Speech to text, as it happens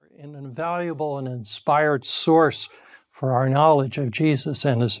an invaluable and inspired source for our knowledge of Jesus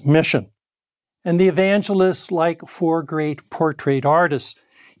and his mission. And the evangelists, like four great portrait artists,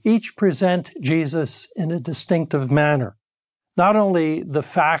 each present Jesus in a distinctive manner. Not only the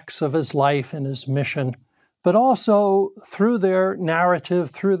facts of his life and his mission, but also through their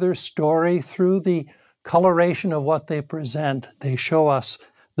narrative, through their story, through the coloration of what they present, they show us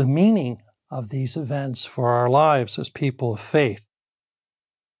the meaning of these events for our lives as people of faith.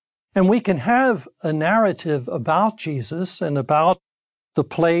 And we can have a narrative about Jesus and about the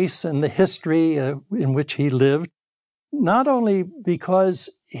place and the history in which he lived, not only because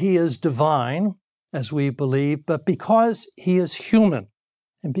he is divine, as we believe, but because he is human.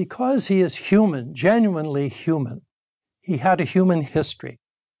 And because he is human, genuinely human, he had a human history.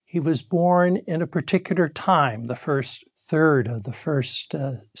 He was born in a particular time, the first third of the first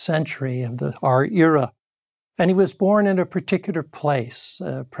century of our era. And he was born in a particular place,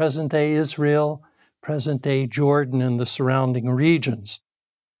 present-day Israel, present-day Jordan, and the surrounding regions.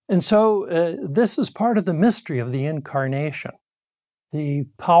 And so this is part of the mystery of the Incarnation, the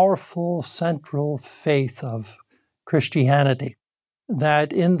powerful central faith of Christianity,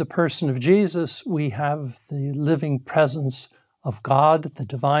 that in the person of Jesus we have the living presence of God, the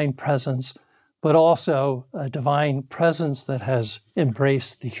divine presence, but also a divine presence that has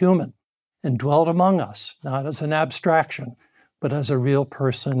embraced the human and dwelt among us, not as an abstraction, but as a real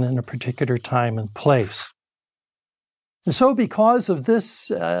person in a particular time and place. And so because of this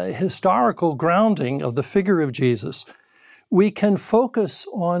historical grounding of the figure of Jesus, we can focus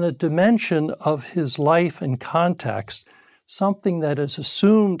on a dimension of his life and context, something that is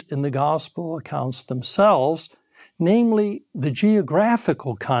assumed in the gospel accounts themselves, namely the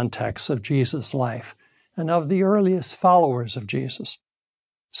geographical context of Jesus' life and of the earliest followers of Jesus.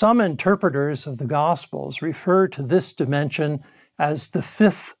 Some interpreters of the Gospels refer to this dimension as the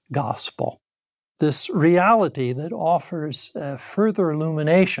fifth gospel, this reality that offers further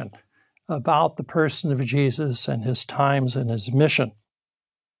illumination about the person of Jesus and his times and his mission.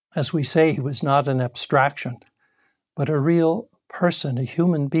 As we say, he was not an abstraction, but a real person, a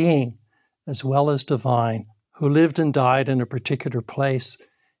human being, as well as divine, who lived and died in a particular place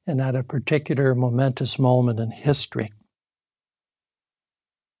and at a particular momentous moment in history.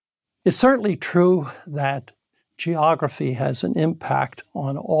 It's certainly true that geography has an impact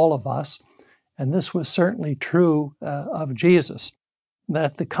on all of us, and this was certainly true of Jesus,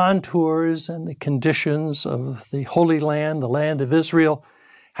 that the contours and the conditions of the Holy Land, the land of Israel,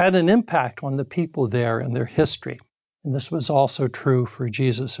 had an impact on the people there and their history. And this was also true for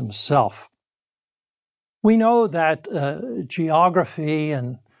Jesus himself. We know that geography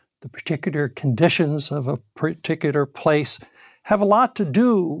and the particular conditions of a particular place have a lot to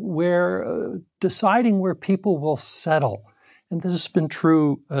do where deciding where people will settle. And this has been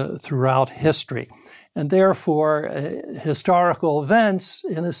true throughout history. And therefore, historical events,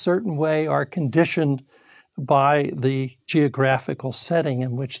 in a certain way, are conditioned by the geographical setting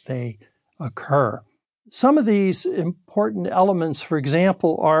in which they occur. Some of these important elements, for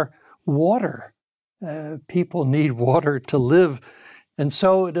example, are water. People need water to live, and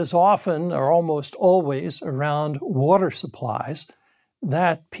so it is often, or almost always, around water supplies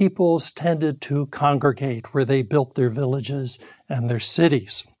that peoples tended to congregate, where they built their villages and their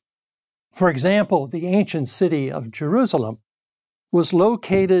cities. For example, the ancient city of Jerusalem was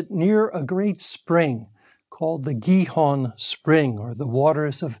located near a great spring called the Gihon Spring, or the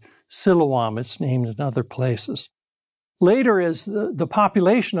waters of Siloam. It's named in other places. Later, as the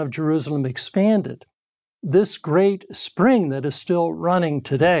population of Jerusalem expanded, this great spring that is still running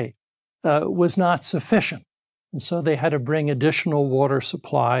today was not sufficient. And so they had to bring additional water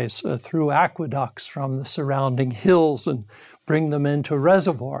supplies through aqueducts from the surrounding hills and bring them into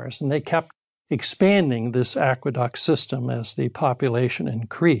reservoirs. And they kept expanding this aqueduct system as the population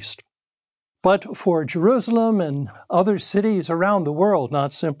increased. But for Jerusalem and other cities around the world,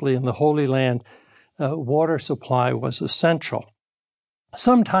 not simply in the Holy Land, water supply was essential.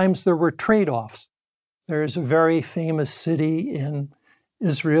 Sometimes there were trade-offs. There is a very famous city in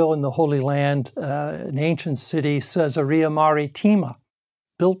Israel, in the Holy Land, an ancient city, Caesarea Maritima,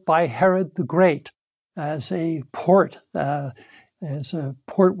 built by Herod the Great as a port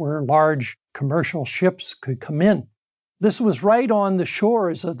where large commercial ships could come in. This was right on the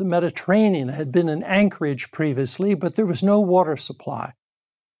shores of the Mediterranean. It had been an anchorage previously, but there was no water supply.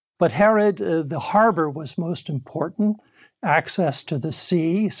 But Herod, the harbor was most important, access to the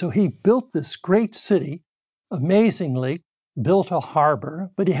sea, so he built this great city, amazingly, built a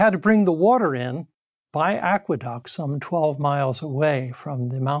harbor, but he had to bring the water in by aqueduct some 12 miles away from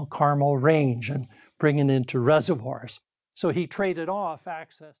the Mount Carmel range and bring it into reservoirs. So he traded off access